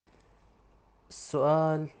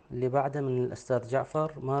السؤال اللي بعده من الأستاذ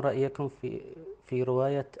جعفر: ما رأيكم في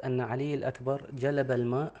رواية أن علي الأكبر جلب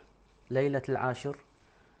الماء ليلة العاشر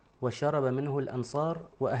وشرب منه الأنصار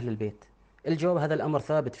وأهل البيت؟ الجواب: هذا الأمر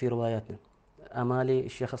ثابت في رواياتنا. أمالي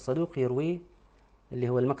الشيخ الصدوق يرويه، اللي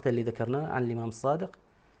هو المقتل اللي ذكرناه عن الإمام الصادق،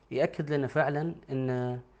 يأكد لنا فعلا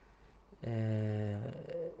أن آه،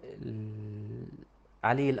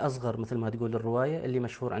 علي الأصغر مثل ما تقول الرواية، اللي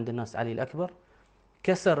مشهور عند الناس علي الأكبر،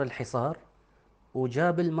 كسر الحصار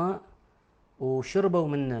وجاب الماء وشربوا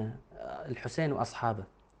منه الحسين وأصحابه،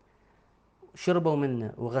 شربوا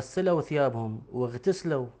منه وغسلوا ثيابهم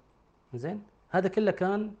واغتسلوا. زين، هذا كله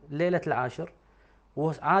كان ليلة العاشر.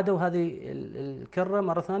 وعادوا هذه الكرة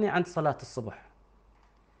مرة ثانية عند صلاة الصبح.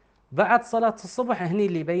 بعد صلاة الصبح هني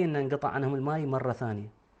اللي يبين أن انقطع عنهم الماء مرة ثانية،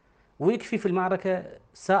 ويكفي في المعركة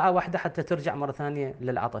ساعة واحدة حتى ترجع مرة ثانية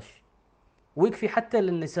للعطش. ويكفي حتى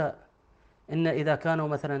للنساء إن إذا كانوا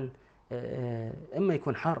مثلا إما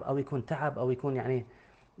يكون حر أو يكون تعب أو يكون يعني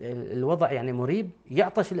الوضع يعني مريب،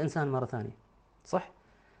 يعطش الإنسان مرة ثانية. صح؟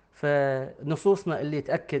 فنصوصنا اللي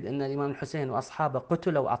تأكد أن الإمام الحسين وأصحابه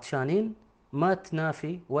قتلوا عطشانين ما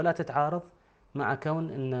تنافي ولا تتعارض مع كون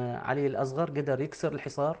أن علي الأصغر قدر يكسر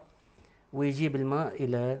الحصار ويجيب الماء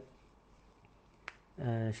إلى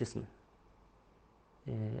شو اسمه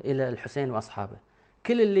إلى الحسين وأصحابه.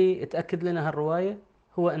 كل اللي تأكد لنا هالرواية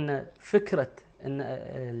هو أن فكرة أن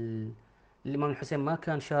الإمام الحسين ما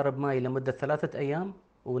كان شارب ماء لمدة 3 أيام،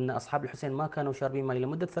 وأن أصحاب الحسين ما كانوا شاربين ماء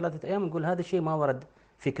لمدة 3 أيام، نقول هذا الشيء ما ورد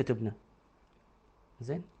في كتبنا.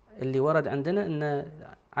 زين، اللي ورد عندنا أن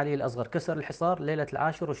علي الأصغر كسر الحصار ليلة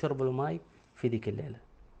العاشر وشرب الماء في ذيك الليلة.